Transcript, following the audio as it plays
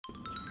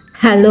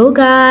Hello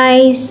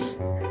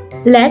guys,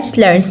 let's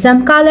learn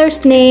some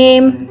colors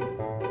name.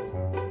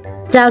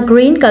 Dark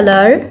green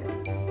color,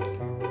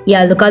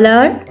 yellow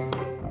color,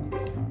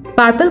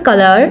 purple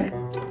color,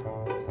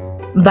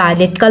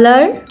 violet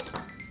color,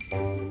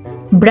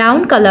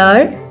 brown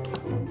color,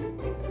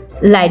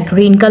 light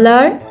green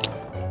color,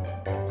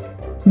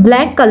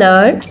 black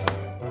color,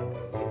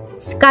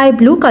 sky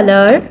blue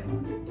color,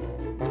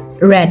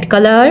 red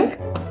color,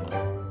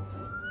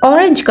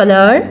 orange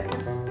color,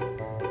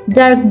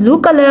 dark blue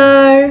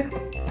color.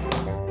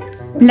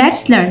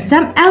 Let's learn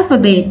some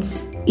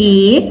alphabets.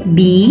 A,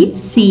 B,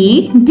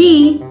 C,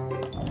 D.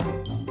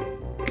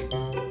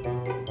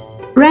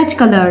 Red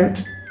color.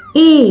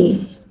 A.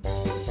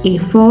 A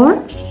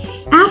for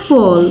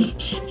apple.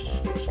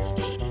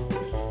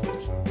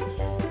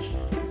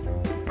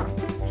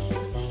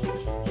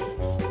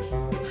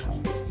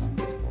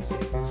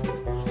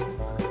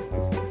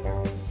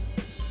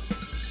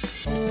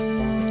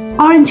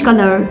 Orange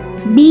color.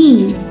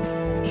 B.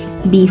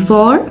 B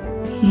for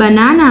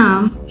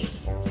banana.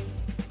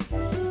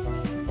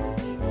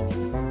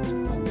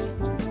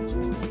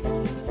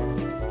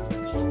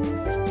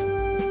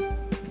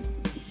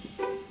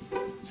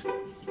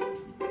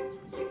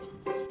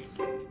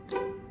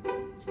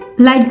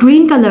 Light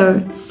green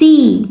color.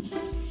 C.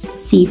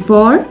 C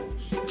for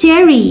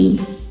cherry.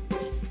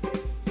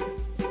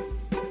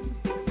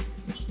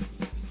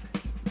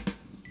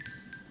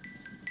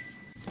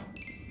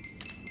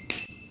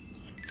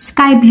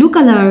 Sky blue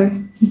color.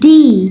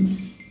 D.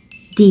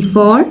 D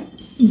for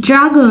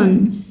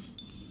dragon.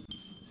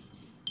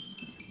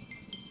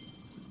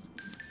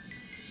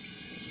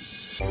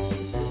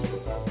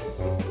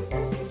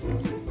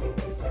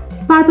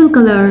 Purple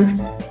color.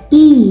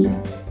 E.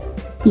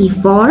 E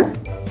for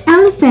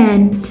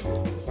elephant.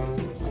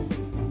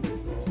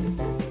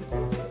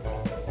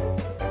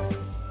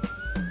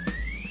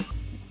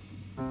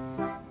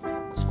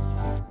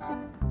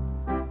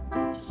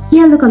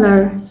 Yellow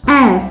color.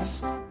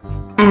 F.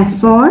 F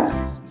for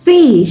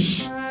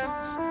fish.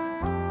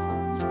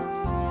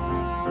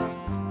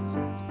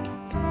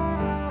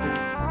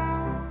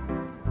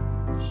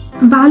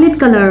 Violet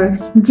color.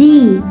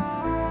 G.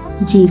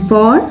 G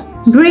for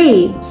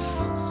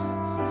grapes.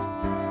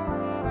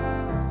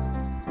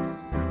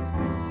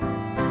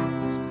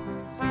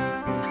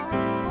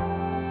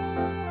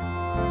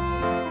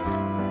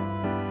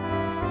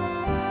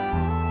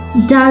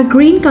 Dark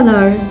green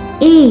color.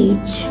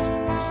 H.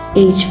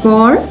 H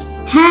for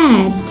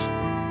hat.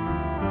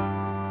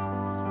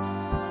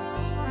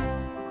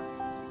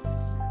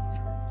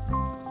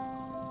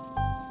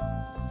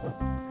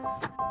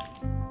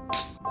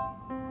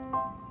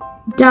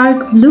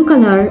 Dark blue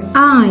color.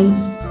 I.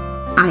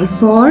 I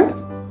for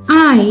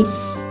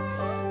ice.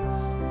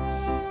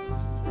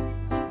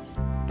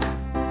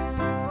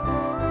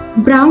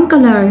 Brown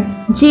color.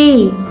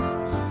 J.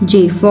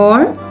 J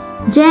for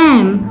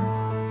jam.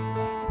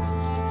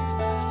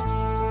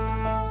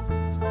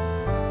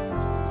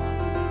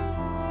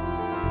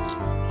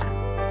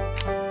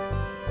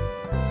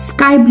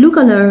 Sky blue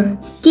color.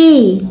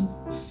 K.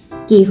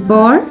 K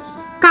for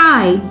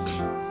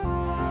kite.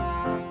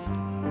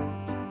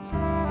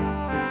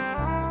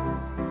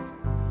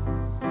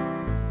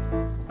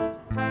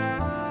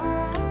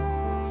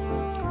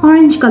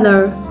 Orange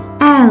color.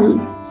 L.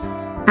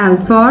 L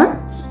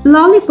for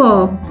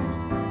lollipop.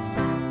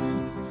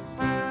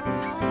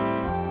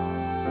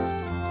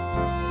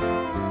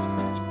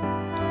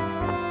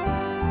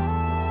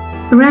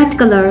 Red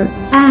color.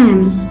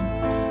 M.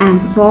 M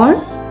for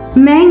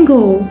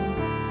mango.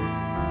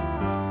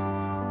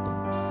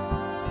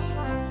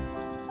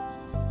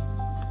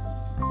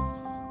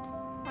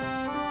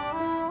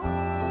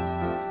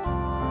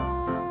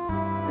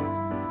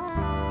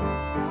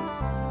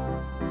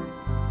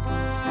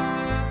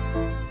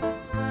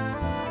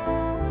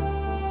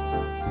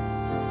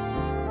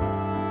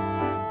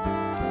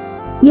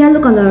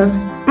 Yellow color.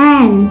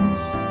 N.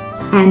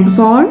 N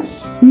for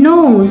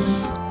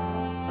nose.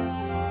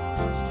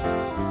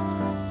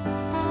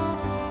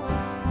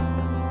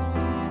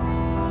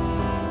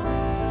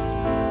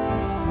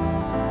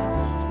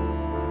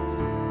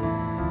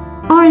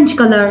 Orange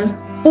color.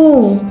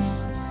 O.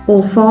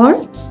 O for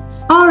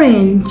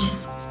orange.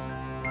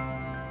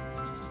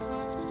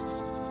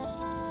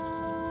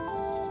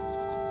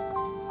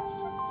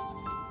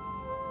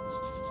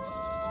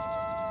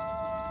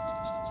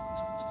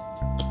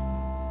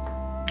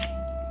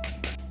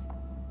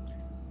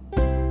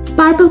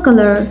 Purple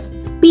color.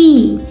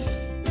 P.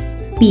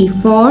 P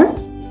for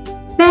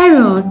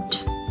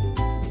parrot.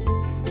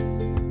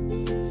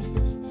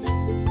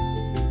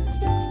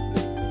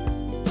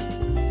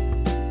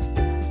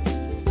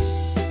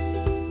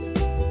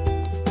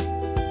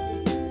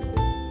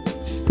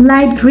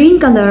 Light green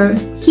color.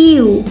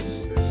 Q.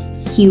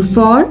 Q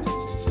for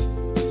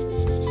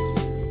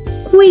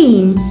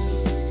queen.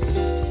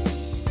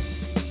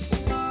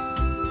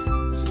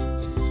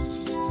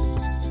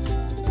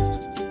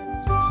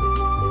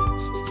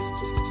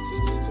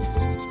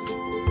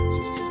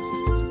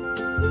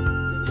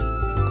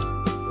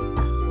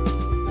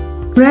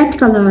 Red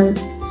color.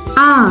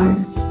 R.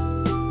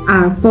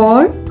 R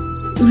for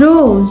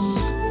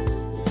rose.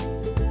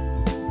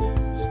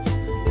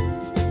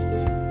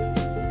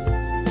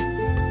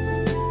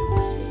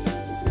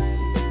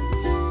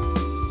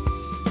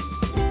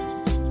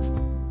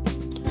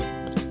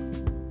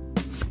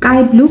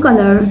 Sky blue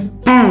color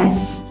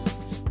S.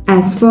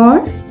 S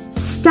for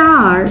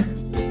star.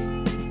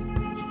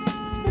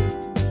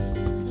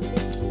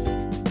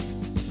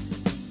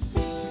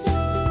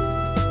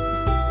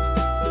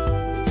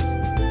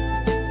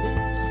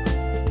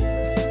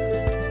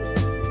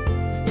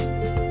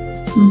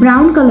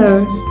 Brown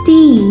color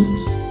T.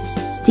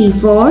 T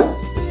for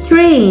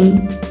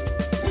train.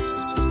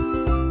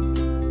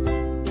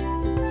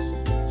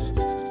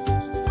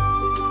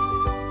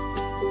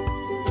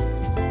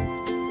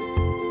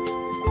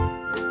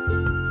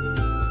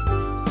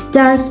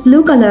 Dark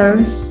blue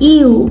color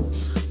U.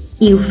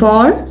 U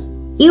for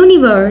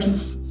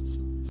universe.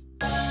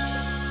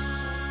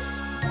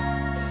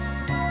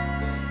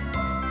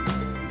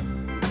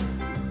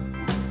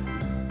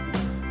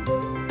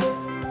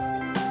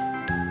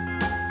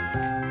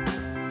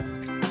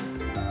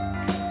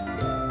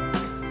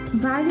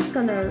 Violet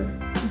color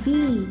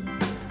V.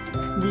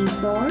 V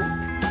for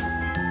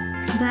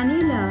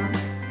vanilla.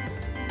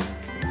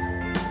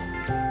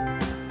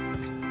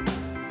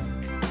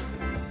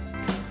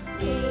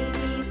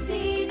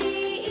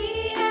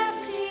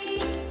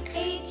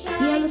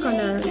 Yellow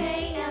color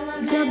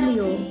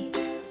W.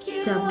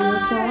 W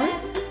for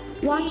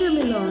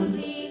watermelon.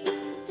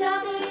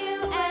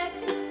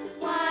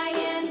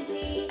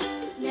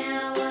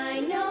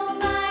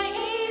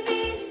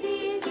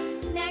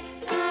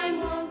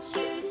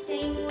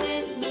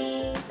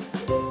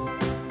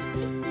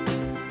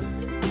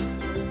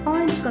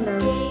 Orange color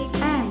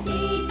X.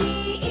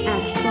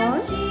 X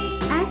for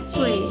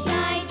X-ray.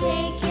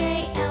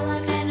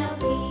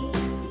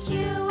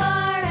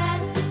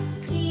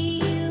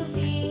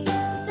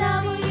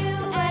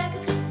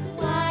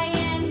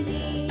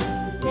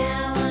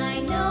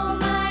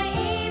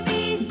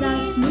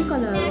 Dark blue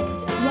color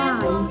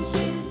Y.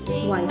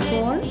 Y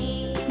for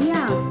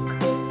yak.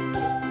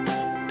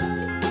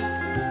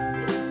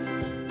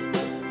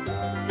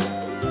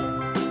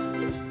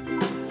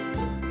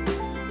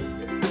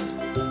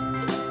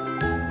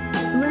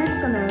 Red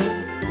color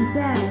Z.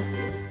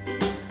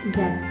 Z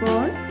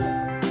for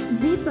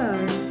zipper.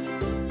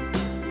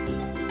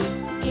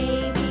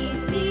 A B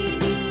C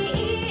D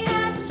E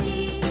F G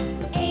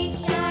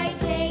H I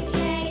J K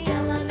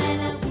L M N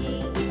O P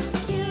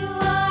Q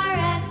R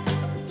S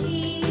T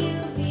U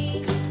V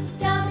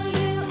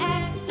W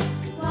X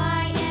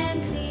Y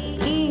and Z.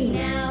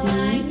 Now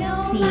I know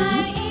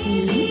my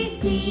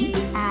ABCs.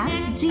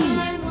 Next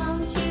time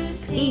won't you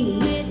sing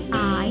with me?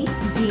 I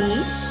J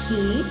K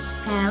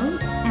L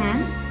M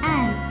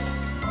N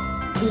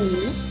O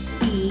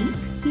P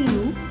Q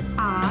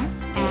R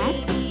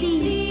S T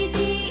U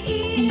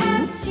V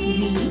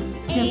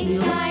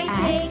W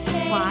X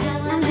Y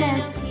and Z.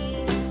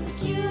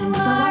 Thanks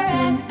for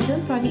watching.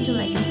 Don't forget to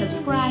like and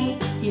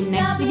subscribe. See you in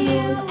next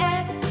videos.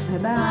 Bye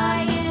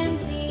bye.